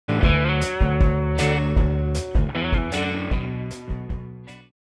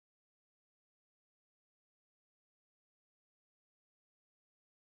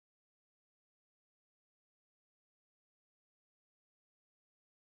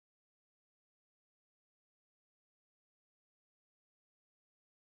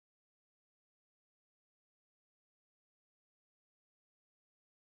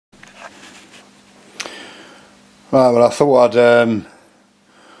Right, well, I thought I'd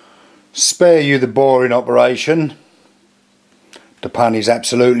spare you the boring operation. The pun is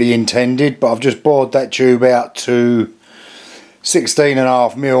absolutely intended, but I've just bored that tube out to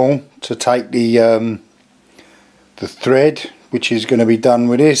 16.5mm to take the thread, which is going to be done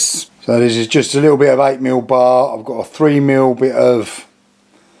with this. So this is just a little bit of 8mm bar. I've got a 3mm bit of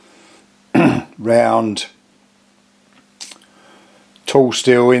round tool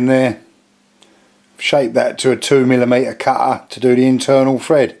steel in there. Shaped that to a 2mm cutter to do the internal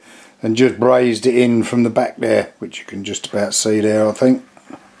thread, and just brazed it in from the back there, which you can just about see there, I think.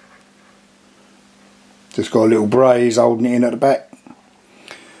 Just got a little braze holding it in at the back,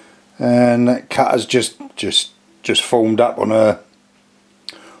 and that cutter's just formed up on a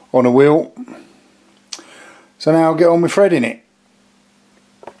wheel. So now I'll get on with threading it.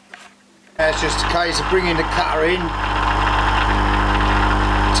 It's just a case of bringing the cutter in,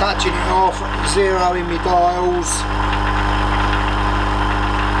 touching it off, zeroing my dials,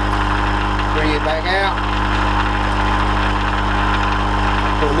 bring it back out,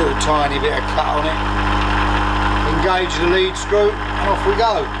 put a little tiny bit of cut on it, engage the lead screw, and off we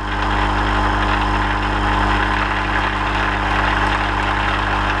go.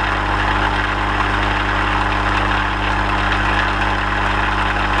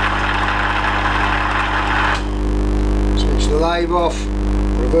 Switch the lathe off,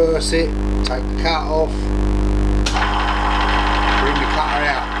 reverse it, take the cut off, bring the cutter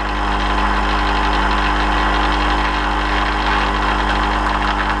out.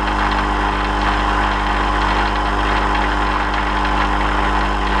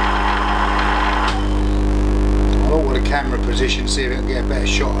 I'll alter the camera position, see if I can get a better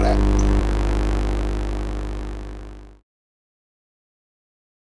shot of that.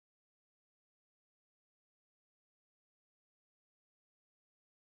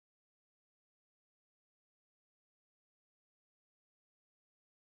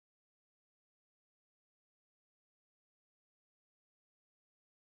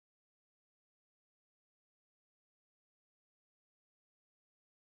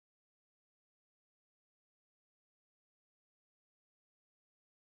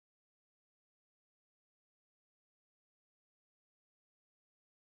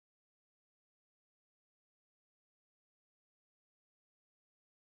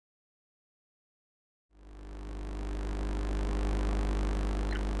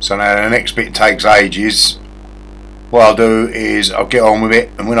 So now the next bit takes ages. What I'll do is I'll get on with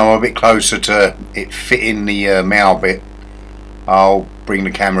it, and when I'm a bit closer to it fitting the mouth bit, I'll bring the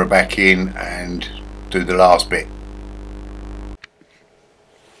camera back in and do the last bit.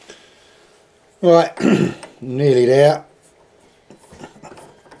 Right, nearly there.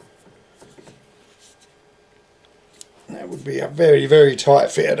 That would be a very, very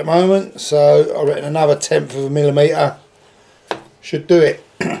tight fit at the moment, so I reckon another 1/10 of a millimetre should do it.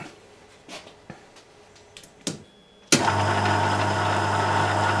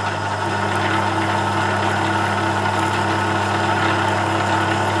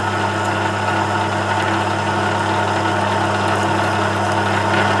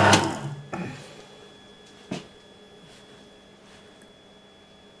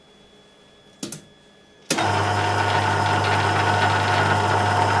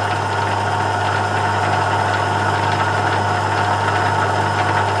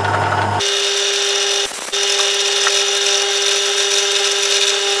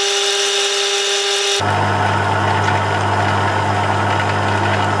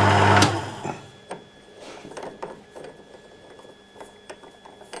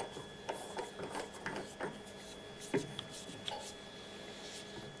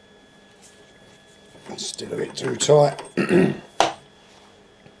 Still a bit too tight.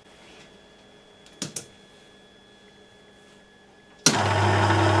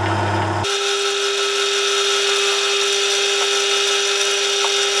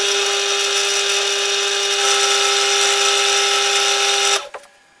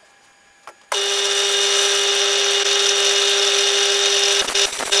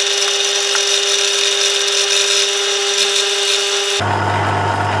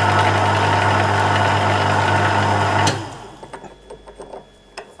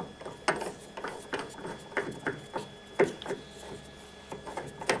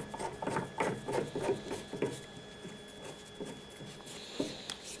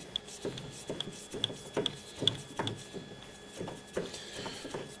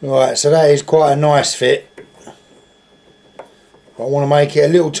 Right, so that is quite a nice fit. But I want to make it a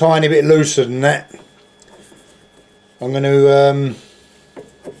little tiny bit looser than that. I'm going to,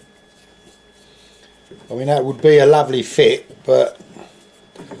 I mean, that would be a lovely fit, but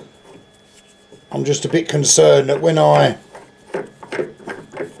I'm I'm just a bit concerned that when I'm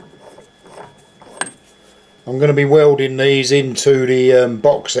going to be welding these into the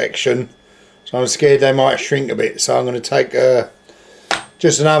box section, so I'm scared they might shrink a bit, so I'm going to take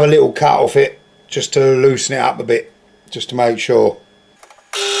just another little cut off it just to loosen it up a bit, just to make sure.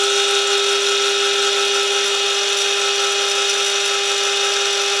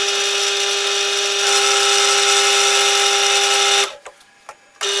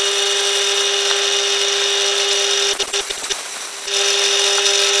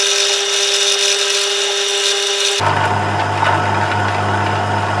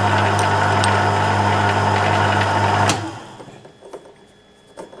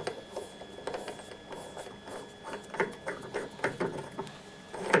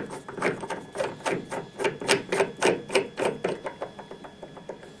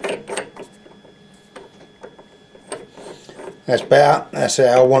 That's better. That's how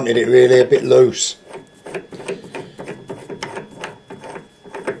I wanted it, really, a bit loose.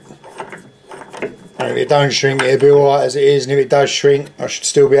 And if it don't shrink, it'll be alright as it is, and if it does shrink, I should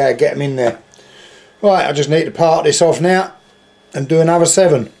still be able to get them in there. Right, I just need to part this off now and do another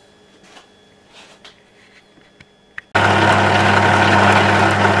 7.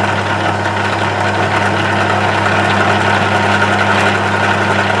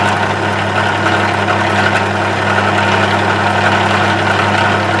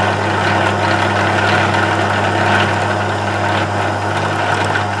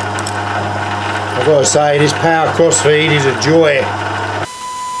 I've got to say, this power cross feed is a joy.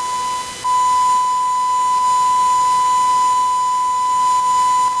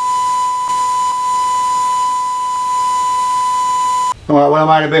 Alright, well,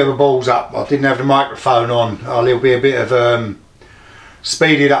 I made a bit of a balls up. I didn't have the microphone on. There'll be a bit of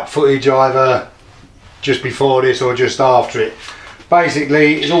speeded up footage either just before this or just after it.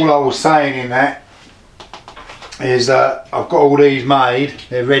 Basically, it's all I was saying in that is that I've got all these made,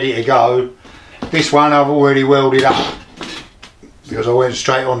 they're ready to go. This one I've already welded up because I went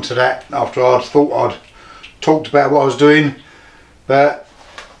straight onto that after I'd thought I'd talked about what I was doing. But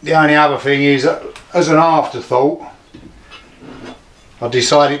the only other thing is that, as an afterthought, I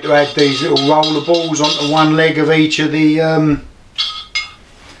decided to add these little roller balls onto one leg of each of the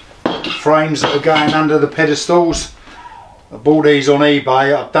frames that are going under the pedestals. I bought these on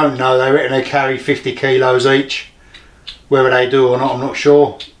eBay. I don't know, they reckon they carry 50 kilos each. Whether they do or not, I'm not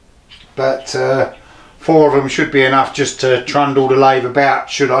sure. But 4 of them should be enough just to trundle the lathe about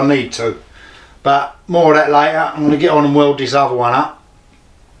should I need to. But more of that later. I'm going to get on and weld this other one up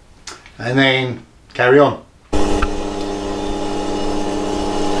and then carry on.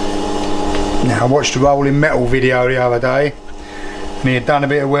 Now, I watched a rolling metal video the other day and he had done a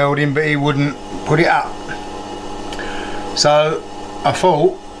bit of welding but he wouldn't put it up. So I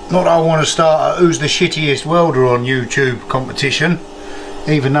thought, not that I want to start a who's the shittiest welder on YouTube competition,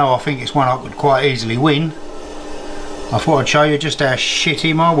 even though I think it's one I could quite easily win. I thought I'd show you just how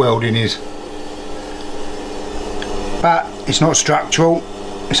shitty my welding is. But it's not structural,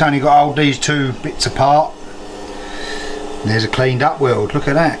 it's only got to hold these 2 bits apart. There's a cleaned up weld, look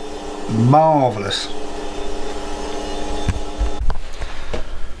at that, marvellous.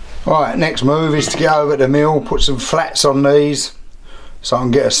 Right, next move is to get over to the mill, put some flats on these so I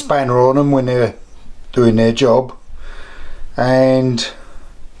can get a spanner on them when they're doing their job, and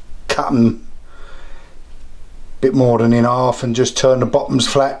cut them a bit more than in half and just turn the bottoms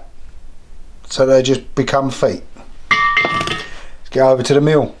flat so they just become feet. Let's get over to the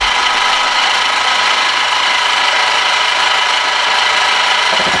mill.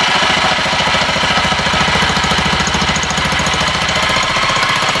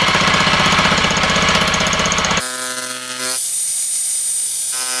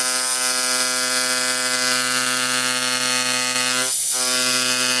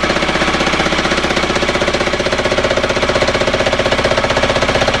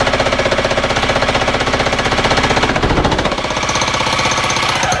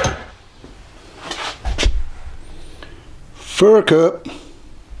 For a cup.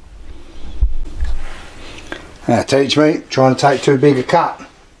 That teach me, trying to take too big a cut.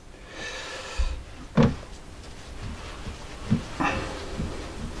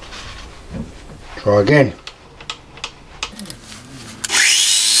 Try again.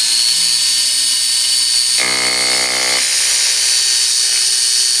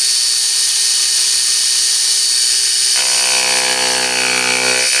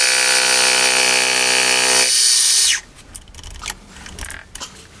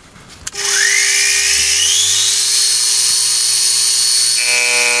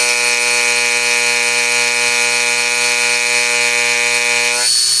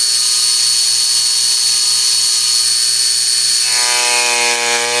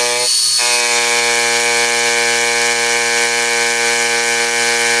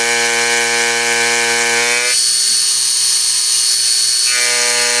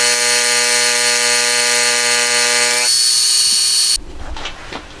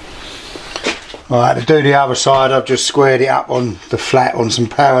 Alright, to do the other side I've just squared it up on the flat on some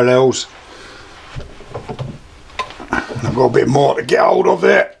parallels. I've got a bit more to get hold of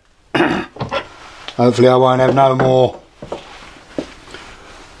there. Hopefully I won't have no more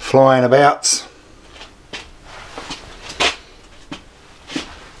flying abouts.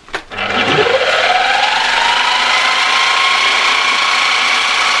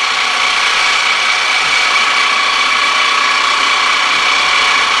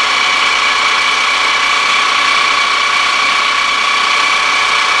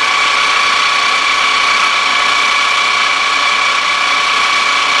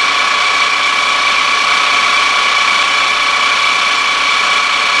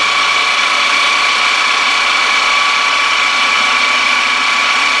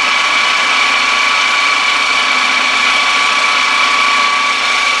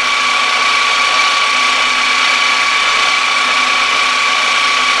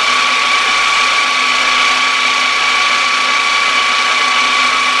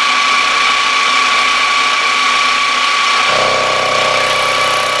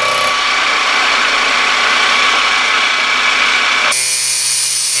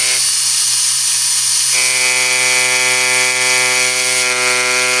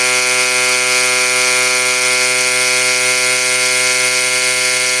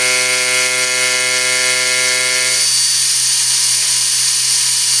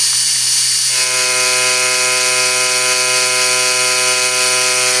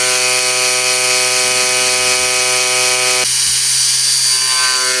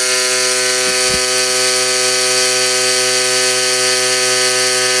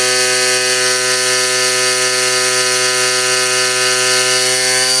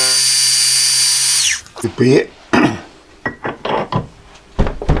 Could be it.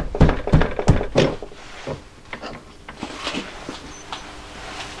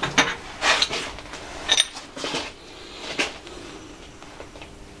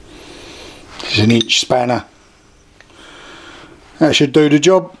 It's an inch spanner. That should do the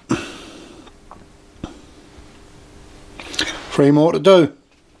job. 3 more to do.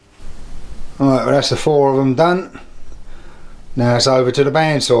 Alright, well that's the 4 of them done. Now it's over to the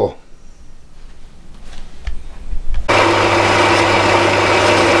bandsaw.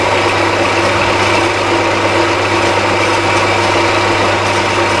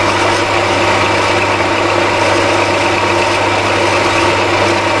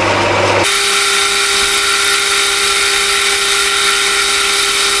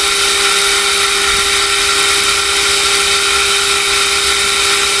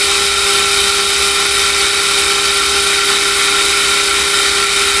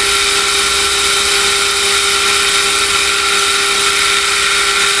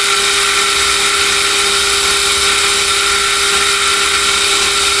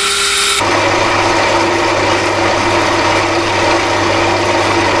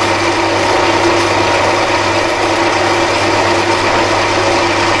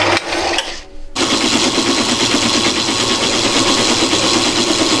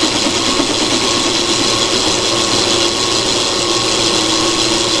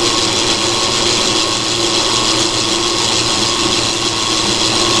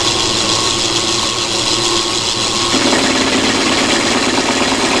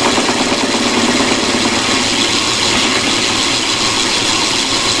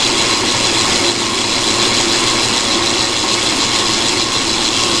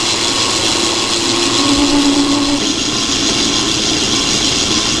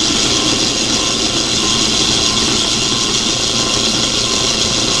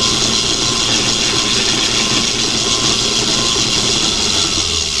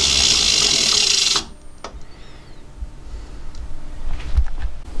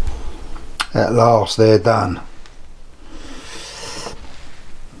 At last they're done.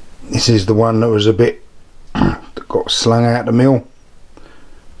 This is the one that was a bit that got slung out the mill.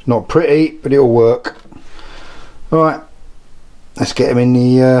 It's not pretty, but it'll work. Right, let's get them in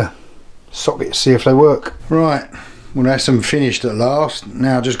the socket, see if they work. Right, well that's them finished at last.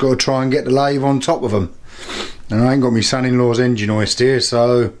 Now I've just got to try and get the lathe on top of them. And I ain't got my son-in-law's engine hoist here,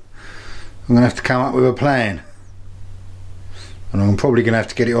 so I'm going to have to come up with a plan. And I'm probably going to have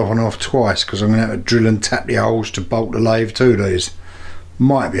to get it off and off twice, because I'm going to have to drill and tap the holes to bolt the lathe to these.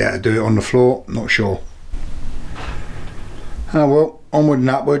 Might be able to do it on the floor, not sure. Oh well, onward and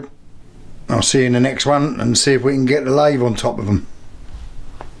upward. I'll see you in the next one and see if we can get the lathe on top of them.